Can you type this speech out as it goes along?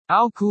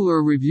OW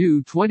Cooler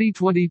Review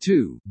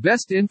 2022,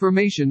 Best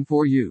Information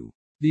for You.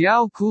 The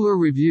OW Cooler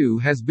Review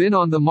has been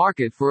on the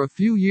market for a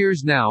few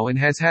years now and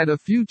has had a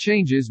few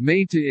changes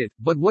made to it,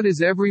 but what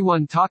is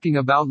everyone talking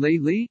about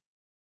lately?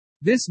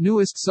 This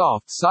newest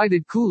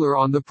soft-sided cooler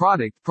on the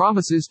product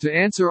promises to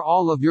answer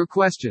all of your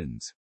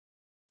questions.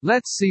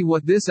 Let's see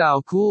what this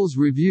OW Cools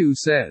review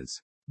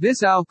says.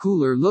 This OW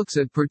Cooler looks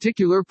at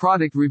particular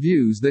product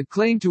reviews that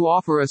claim to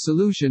offer a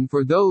solution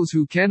for those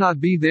who cannot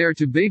be there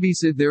to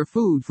babysit their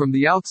food from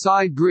the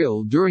outside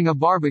grill during a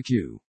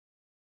barbecue.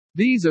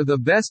 These are the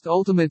best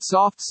ultimate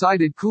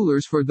soft-sided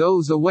coolers for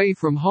those away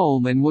from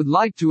home and would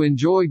like to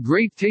enjoy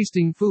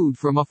great-tasting food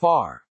from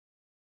afar.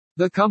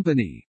 The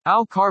company,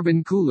 OW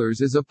Carbon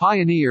Coolers, is a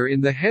pioneer in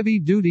the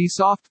heavy-duty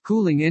soft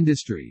cooling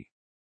industry.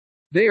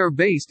 They are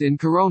based in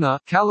Corona,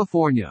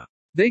 California.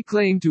 They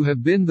claim to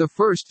have been the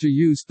first to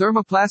use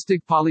thermoplastic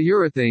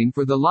polyurethane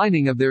for the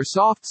lining of their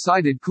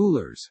soft-sided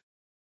coolers.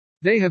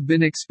 They have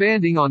been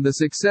expanding on the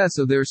success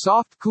of their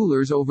soft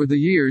coolers over the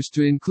years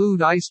to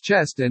include Ice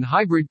Chest and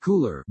Hybrid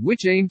Cooler,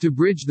 which aim to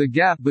bridge the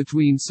gap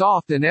between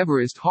soft and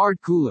Everest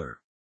Hard Cooler.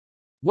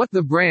 What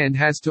the brand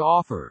has to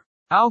offer.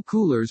 OW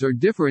Coolers are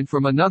different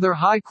from another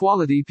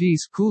high-quality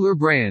Peace Cooler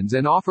brands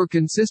and offer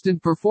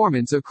consistent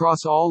performance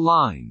across all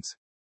lines.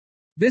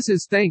 This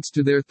is thanks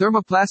to their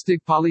thermoplastic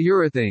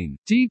polyurethane,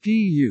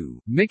 TPU,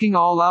 making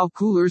all OW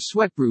Coolers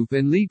sweatproof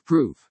and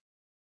leak-proof.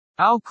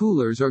 OW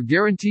Coolers are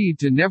guaranteed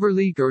to never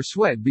leak or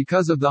sweat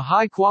because of the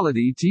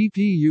high-quality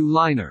TPU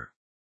liner.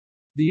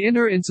 The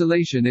inner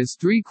insulation is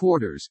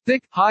 3/4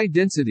 thick,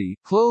 high-density,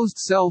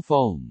 closed-cell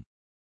foam.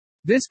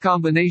 This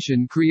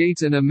combination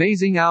creates an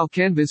amazing OW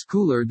canvas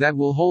cooler that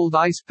will hold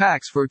ice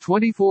packs for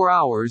 24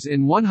 hours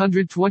in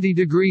 120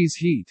 degrees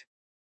heat.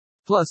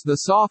 Plus, the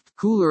soft,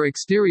 cooler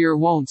exterior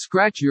won't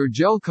scratch your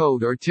gel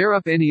coat or tear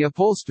up any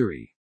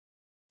upholstery.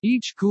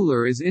 Each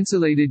cooler is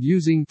insulated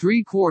using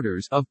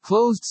 3/4 of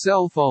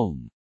closed-cell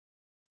foam.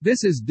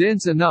 This is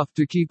dense enough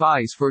to keep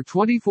ice for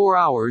 24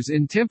 hours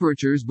in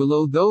temperatures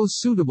below those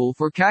suitable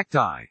for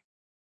cacti.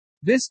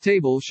 This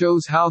table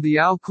shows how the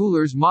OW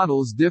Coolers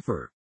models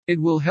differ. It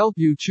will help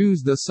you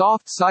choose the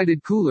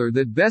soft-sided cooler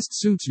that best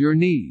suits your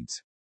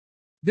needs.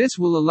 This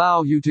will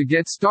allow you to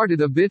get started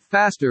a bit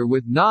faster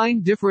with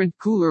 9 different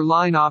cooler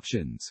line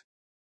options.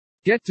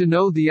 Get to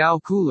know the OW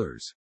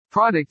Coolers.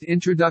 Product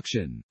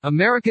introduction.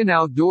 American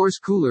Outdoors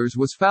Coolers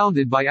was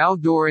founded by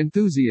outdoor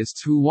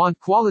enthusiasts who want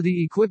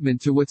quality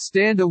equipment to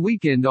withstand a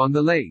weekend on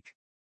the lake.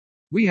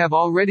 We have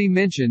already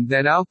mentioned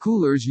that OW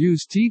Coolers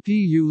use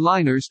TPU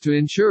liners to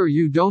ensure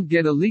you don't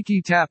get a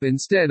leaky tap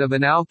instead of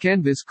an OW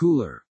canvas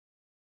cooler.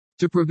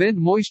 To prevent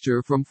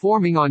moisture from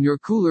forming on your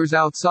coolers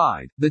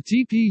outside, the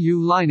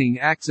TPU lining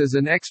acts as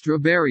an extra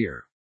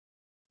barrier.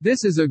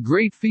 This is a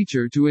great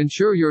feature to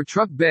ensure your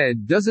truck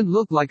bed doesn't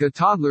look like a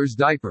toddler's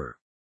diaper.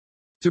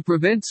 To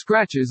prevent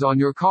scratches on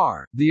your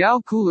car, the OW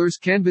Cooler's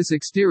canvas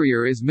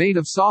exterior is made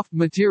of soft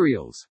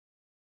materials.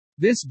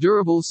 This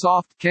durable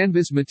soft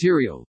canvas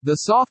material, the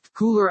soft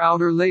cooler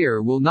outer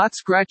layer, will not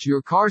scratch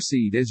your car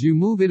seat as you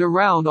move it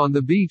around on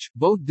the beach,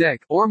 boat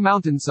deck, or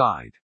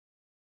mountainside.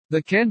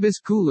 The canvas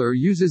cooler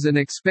uses an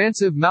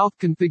expansive mouth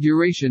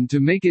configuration to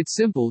make it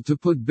simple to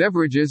put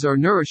beverages or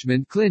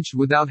nourishment clinched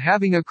without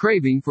having a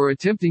craving for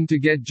attempting to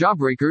get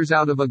jawbreakers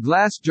out of a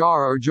glass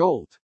jar or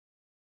jolt.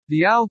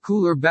 The OW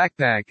Cooler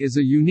Backpack is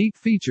a unique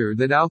feature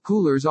that OW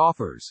Coolers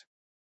offers.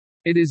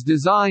 It is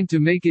designed to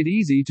make it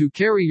easy to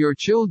carry your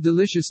chilled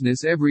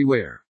deliciousness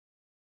everywhere.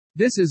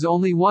 This is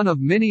only one of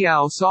many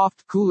OW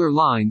soft cooler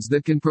lines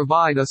that can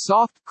provide a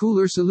soft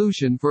cooler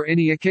solution for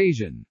any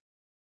occasion.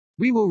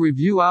 We will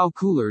review OW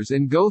Coolers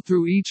and go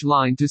through each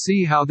line to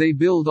see how they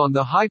build on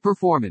the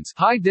high-performance,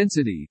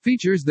 high-density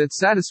features that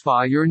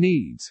satisfy your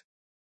needs.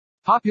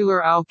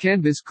 Popular OW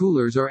canvas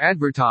coolers are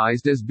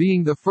advertised as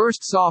being the first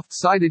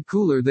soft-sided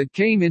cooler that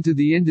came into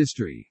the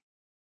industry.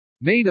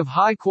 Made of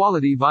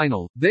high-quality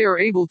vinyl, they are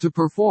able to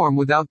perform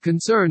without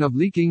concern of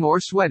leaking or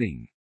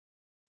sweating.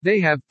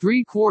 They have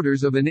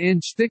 3/4 of an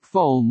inch thick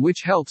foam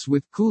which helps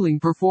with cooling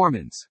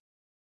performance.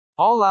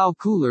 All OW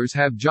Coolers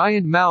have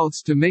giant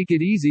mouths to make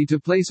it easy to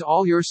place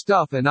all your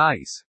stuff and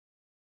ice.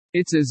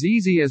 It's as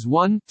easy as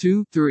 1,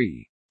 2,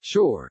 3.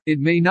 Sure, it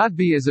may not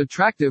be as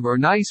attractive or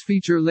nice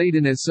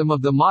feature-laden as some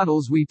of the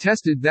models we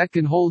tested that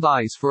can hold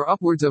ice for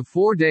upwards of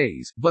 4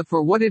 days, but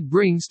for what it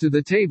brings to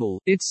the table,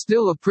 it's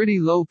still a pretty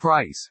low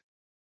price.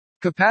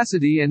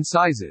 Capacity and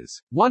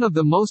sizes. One of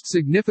the most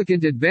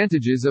significant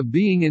advantages of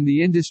being in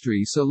the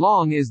industry so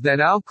long is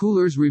that OW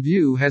Coolers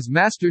Review has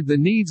mastered the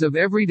needs of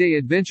everyday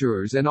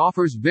adventurers and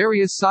offers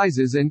various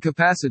sizes and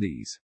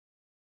capacities.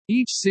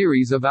 Each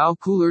series of OW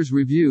Coolers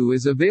Review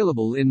is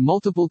available in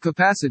multiple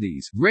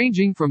capacities,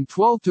 ranging from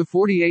 12 to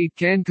 48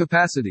 can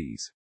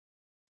capacities.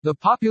 The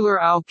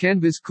popular OW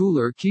Canvas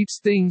Cooler keeps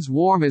things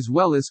warm as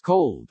well as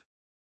cold.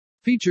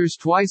 Features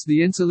twice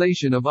the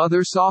insulation of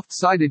other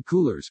soft-sided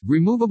coolers,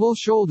 removable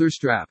shoulder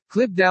strap,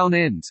 clip-down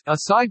ends, a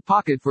side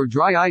pocket for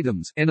dry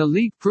items, and a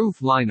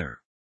leak-proof liner.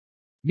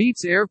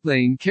 Meets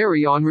airplane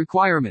carry-on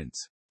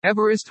requirements.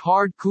 Everest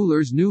Hard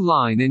Cooler's new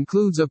line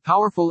includes a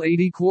powerful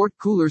 80-quart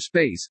cooler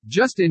space,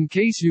 just in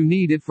case you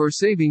need it for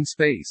saving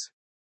space.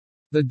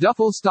 The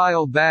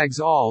duffel-style bags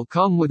all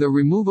come with a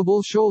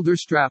removable shoulder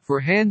strap for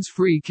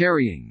hands-free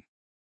carrying.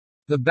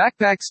 The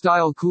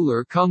backpack-style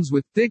cooler comes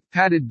with thick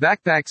padded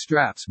backpack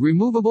straps,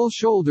 removable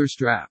shoulder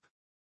strap.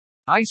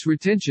 Ice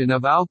retention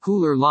of AO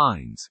cooler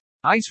lines.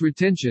 Ice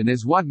retention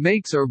is what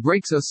makes or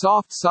breaks a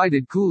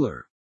soft-sided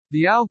cooler.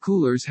 The AO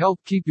coolers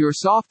help keep your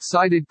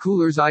soft-sided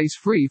coolers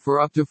ice-free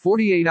for up to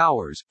 48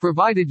 hours,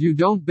 provided you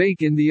don't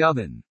bake in the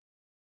oven.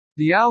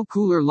 The AO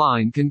cooler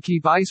line can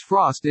keep ice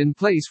frost in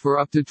place for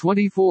up to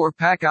 24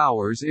 pack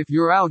hours if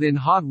you're out in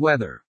hot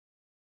weather.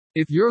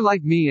 If you're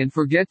like me and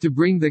forget to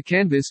bring the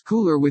canvas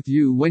cooler with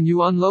you when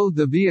you unload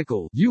the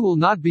vehicle, you will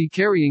not be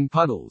carrying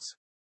puddles.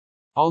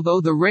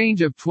 Although the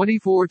range of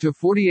 24 to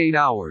 48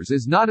 hours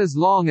is not as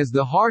long as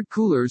the hard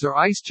coolers or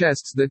ice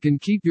chests that can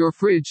keep your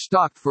fridge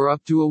stocked for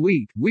up to a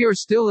week, we are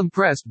still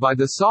impressed by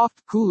the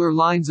soft cooler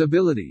line's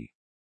ability.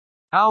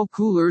 AO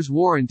Coolers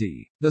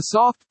Warranty. The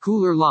soft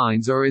cooler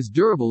lines are as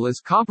durable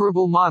as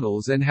comparable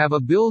models and have a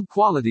build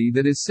quality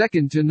that is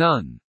second to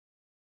none.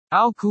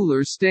 AO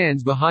Coolers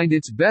stands behind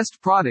its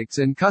best products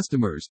and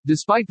customers,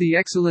 despite the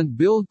excellent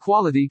build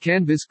quality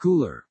canvas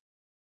cooler.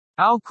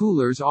 AO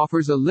Coolers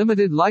offers a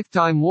limited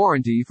lifetime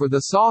warranty for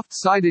the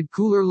soft-sided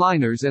cooler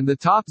liners and the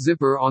top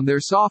zipper on their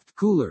soft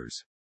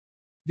coolers.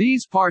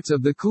 These parts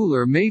of the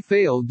cooler may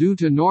fail due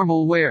to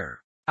normal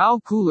wear. AO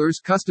Coolers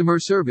customer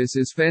service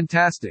is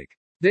fantastic.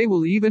 They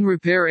will even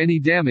repair any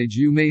damage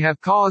you may have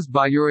caused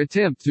by your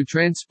attempt to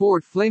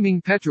transport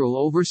flaming petrol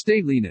over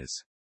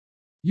stateliness.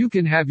 You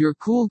can have your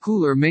cool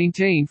cooler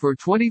maintained for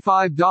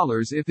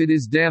 $25 if it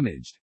is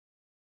damaged.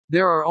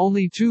 There are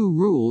only 2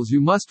 rules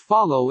you must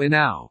follow in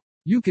AO.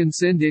 You can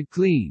send it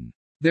clean.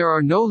 There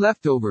are no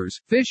leftovers,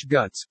 fish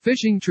guts,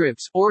 fishing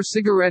trips, or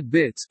cigarette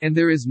bits, and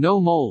there is no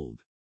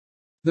mold.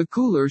 The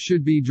cooler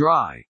should be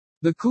dry.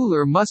 The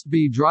cooler must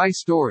be dry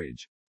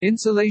storage.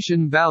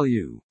 Insulation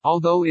value.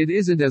 Although it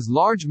isn't as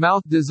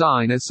large-mouth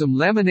design as some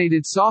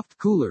laminated soft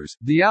coolers,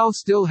 the AO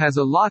still has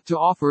a lot to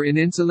offer in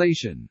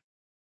insulation.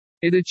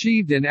 It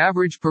achieved an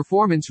average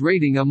performance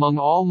rating among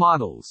all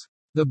models.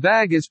 The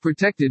bag is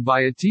protected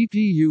by a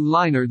TPU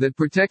liner that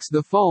protects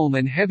the foam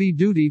and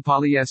heavy-duty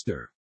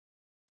polyester.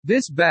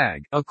 This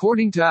bag,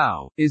 according to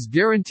AO, is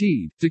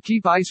guaranteed to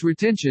keep ice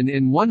retention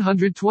in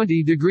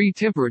 120-degree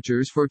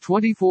temperatures for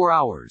 24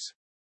 hours.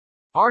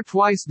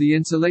 Twice the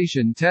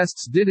insulation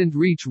tests didn't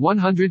reach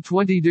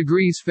 120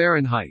 degrees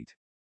Fahrenheit.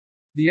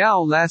 The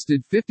AO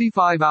lasted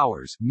 55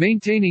 hours,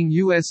 maintaining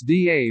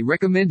USDA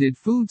recommended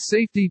food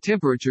safety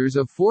temperatures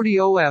of 40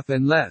 OF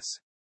and less.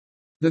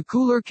 The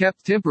cooler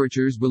kept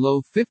temperatures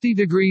below 50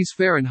 degrees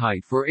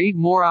Fahrenheit for 8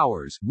 more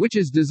hours, which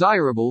is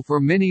desirable for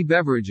many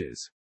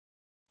beverages.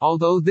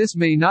 Although this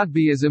may not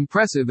be as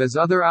impressive as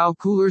other AO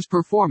coolers'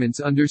 performance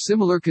under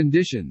similar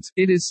conditions,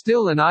 it is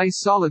still an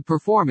ice-solid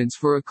performance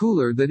for a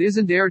cooler that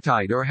isn't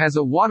airtight or has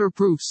a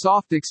waterproof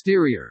soft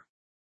exterior.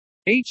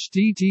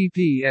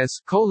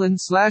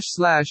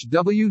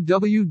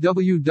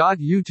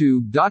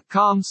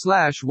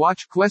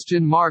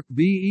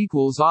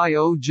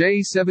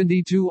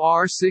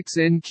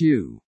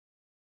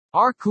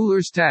 Our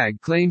cooler's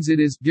tag claims it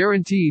is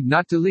guaranteed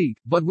not to leak,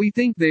 but we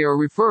think they are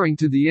referring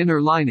to the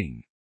inner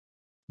lining.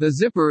 The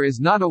zipper is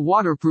not a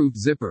waterproof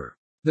zipper.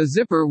 The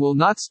zipper will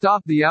not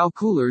stop the AO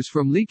coolers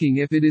from leaking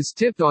if it is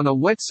tipped on a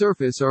wet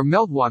surface or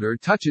meltwater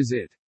touches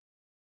it.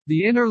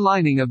 The inner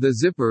lining of the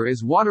zipper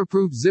is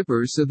waterproof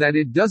zippers so that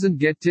it doesn't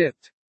get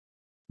tipped.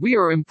 We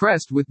are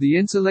impressed with the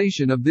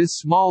insulation of this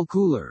small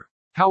cooler.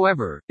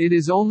 However, it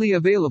is only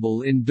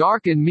available in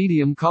dark and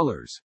medium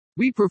colors.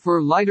 We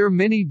prefer lighter,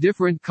 many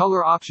different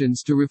color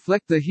options to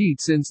reflect the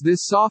heat since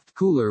this soft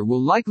cooler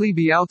will likely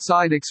be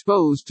outside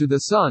exposed to the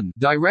sun,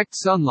 direct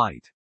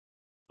sunlight.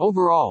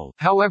 Overall,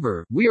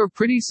 however, we are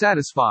pretty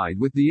satisfied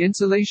with the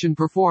insulation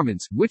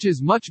performance, which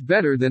is much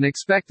better than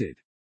expected.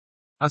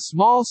 A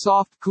small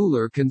soft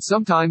cooler can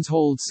sometimes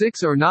hold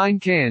 6 or 9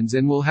 cans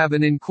and will have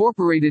an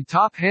incorporated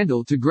top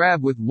handle to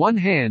grab with one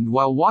hand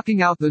while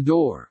walking out the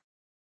door.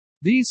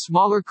 These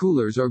smaller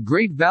coolers are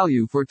great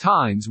value for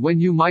times when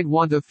you might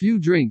want a few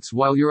drinks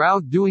while you're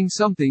out doing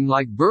something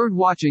like bird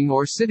watching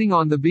or sitting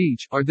on the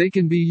beach, or they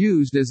can be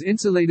used as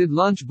insulated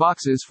lunch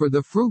boxes for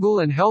the frugal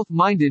and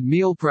health-minded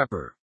meal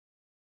prepper.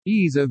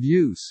 Ease of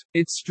use.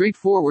 It's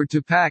straightforward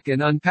to pack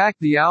and unpack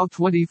the AO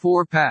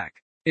 24-pack.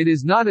 It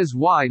is not as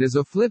wide as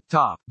a flip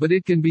top, but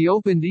it can be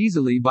opened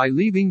easily by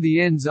leaving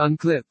the ends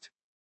unclipped.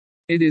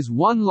 It is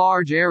one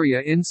large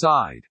area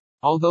inside.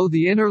 Although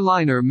the inner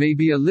liner may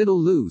be a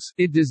little loose,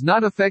 it does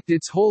not affect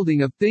its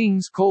holding of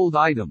things cold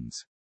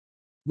items.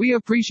 We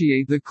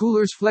appreciate the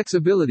cooler's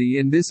flexibility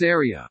in this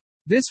area.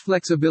 This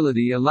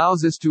flexibility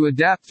allows us to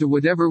adapt to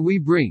whatever we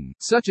bring,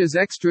 such as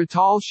extra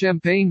tall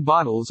champagne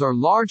bottles or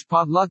large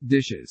potluck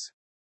dishes.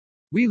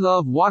 We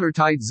love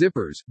watertight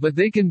zippers, but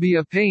they can be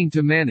a pain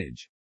to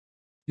manage.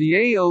 The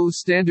AO's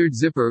standard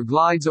zipper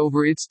glides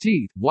over its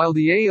teeth, while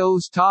the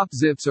AO's top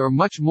zips are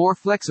much more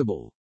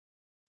flexible.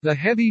 The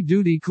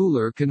heavy-duty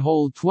cooler can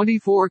hold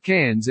 24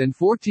 cans and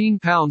 14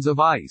 pounds of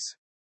ice.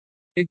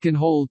 It can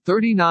hold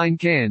 39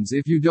 cans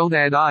if you don't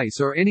add ice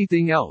or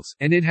anything else,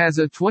 and it has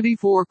a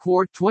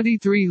 24-quart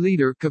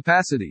 23-liter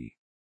capacity.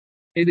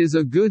 It is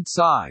a good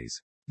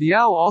size. The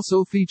OW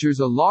also features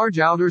a large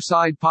outer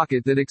side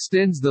pocket that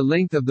extends the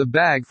length of the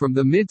bag from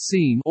the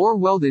mid-seam or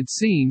welded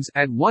seams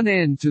at one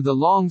end to the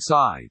long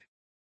side.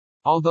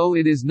 Although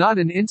it is not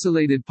an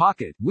insulated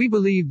pocket, we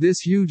believe this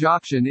huge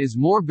option is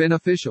more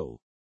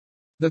beneficial.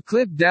 The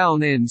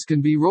clip-down ends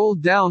can be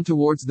rolled down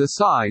towards the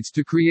sides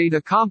to create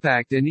a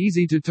compact and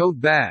easy-to-tote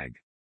bag.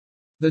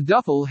 The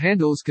duffel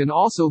handles can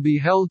also be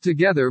held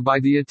together by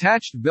the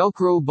attached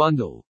Velcro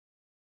bundle.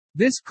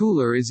 This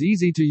cooler is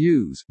easy to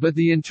use, but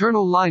the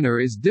internal liner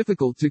is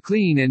difficult to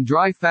clean and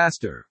dry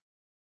faster.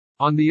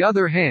 On the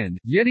other hand,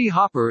 Yeti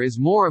Hopper is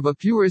more of a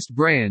purist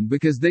brand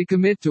because they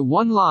commit to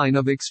one line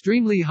of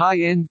extremely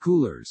high-end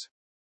coolers.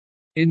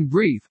 In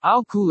brief,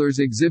 OW coolers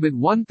exhibit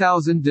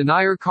 1000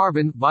 denier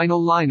carbon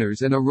vinyl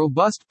liners and a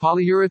robust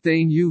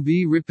polyurethane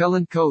UV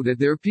repellent coat at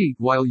their peak,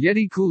 while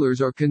Yeti coolers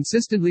are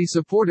consistently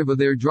supportive of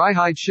their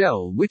dryhide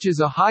shell, which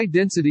is a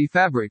high-density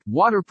fabric,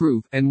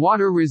 waterproof, and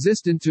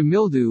water-resistant to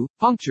mildew,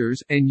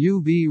 punctures, and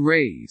UV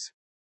rays.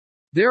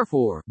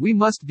 Therefore, we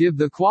must give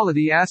the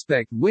quality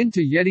aspect win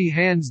to Yeti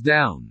hands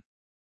down.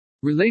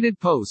 Related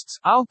posts: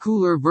 OW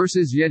Cooler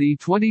vs Yeti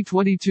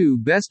 2022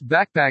 Best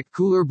Backpack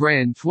Cooler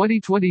Brand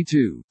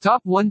 2022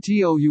 Top 1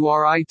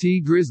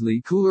 TOURIT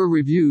Grizzly Cooler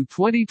Review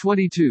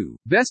 2022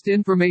 Best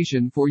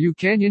Information for You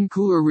Canyon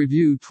Cooler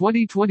Review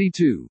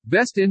 2022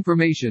 Best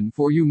Information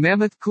for You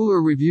Mammoth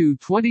Cooler Review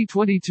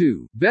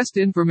 2022 Best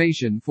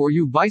Information for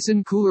You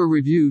Bison Cooler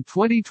Review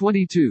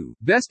 2022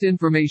 Best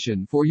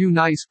Information for You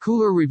Nice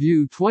Cooler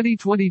Review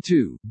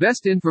 2022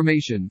 Best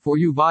Information for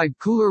You Vibe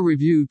Cooler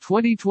Review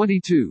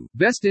 2022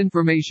 Best Information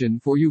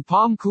for You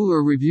Palm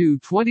Cooler Review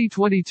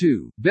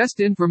 2022 Best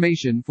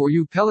Information for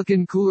You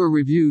Pelican Cooler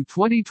Review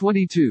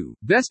 2022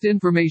 Best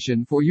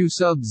Information for You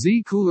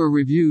Sub-Z Cooler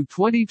Review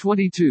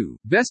 2022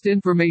 Best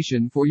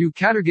Information for You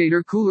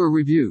Catergator Cooler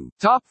Review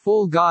Top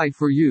Full Guide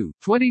for You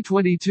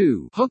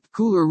 2022 Hooked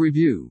Cooler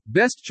Review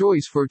Best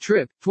Choice for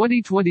Trip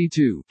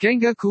 2022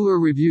 Kanga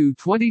Cooler Review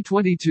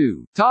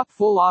 2022 Top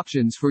Full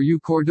Options for You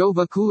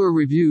Cordova Cooler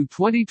Review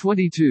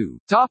 2022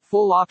 Top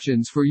Full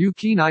Options for You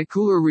Kenai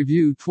Cooler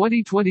Review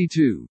 2022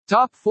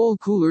 Top Full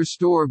Cooler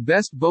Store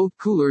Best Boat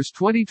Coolers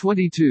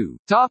 2022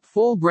 Top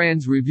Full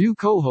Brands Review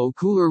Koho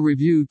Cooler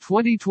Review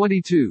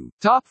 2022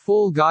 Top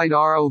Full Guide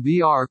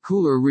ROVR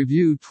Cooler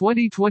Review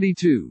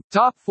 2022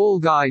 Top Full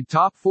Guide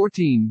Top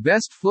 14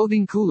 Best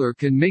Floating Cooler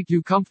Can Make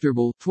You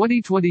Comfortable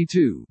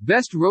 2022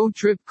 Best Road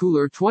Trip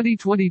Cooler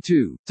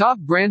 2022 Top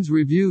Brands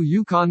Review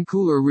Yukon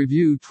Cooler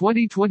Review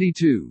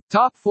 2022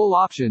 Top Full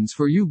Options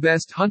for You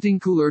Best Hunting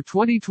Cooler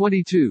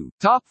 2022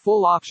 Top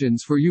Full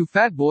Options for You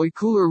Fatboy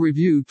Cooler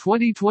Review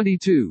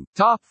 2022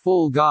 Top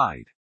Full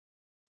Guide.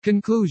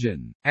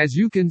 Conclusion: as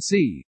you can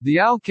see, the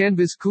OW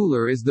Canvas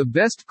Cooler is the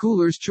best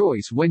cooler's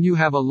choice when you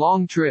have a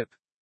long trip.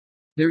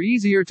 They're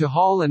easier to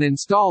haul and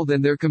install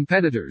than their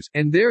competitors,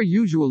 and they're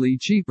usually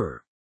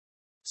cheaper.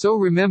 So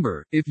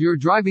remember, if you're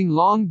driving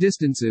long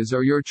distances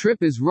or your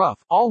trip is rough,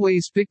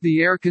 always pick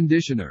the air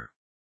conditioner.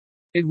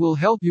 It will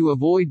help you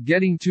avoid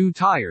getting too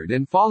tired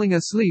and falling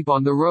asleep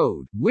on the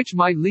road, which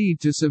might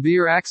lead to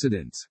severe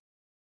accidents.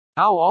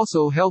 OW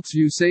also helps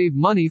you save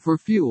money for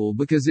fuel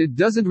because it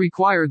doesn't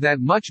require that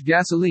much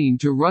gasoline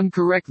to run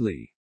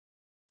correctly.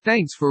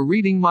 Thanks for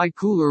reading my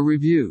cooler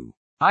review.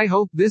 I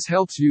hope this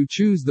helps you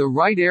choose the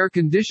right air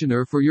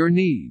conditioner for your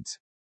needs.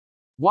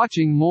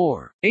 Watching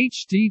more.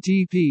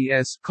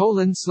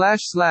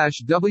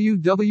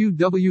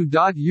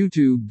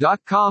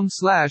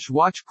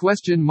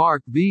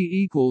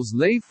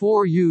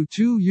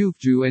 https://www.youtube.com/watch?v=lay4u2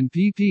 ufju and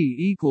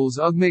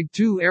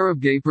pp=ugmeg2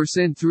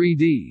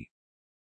 arabgay%3d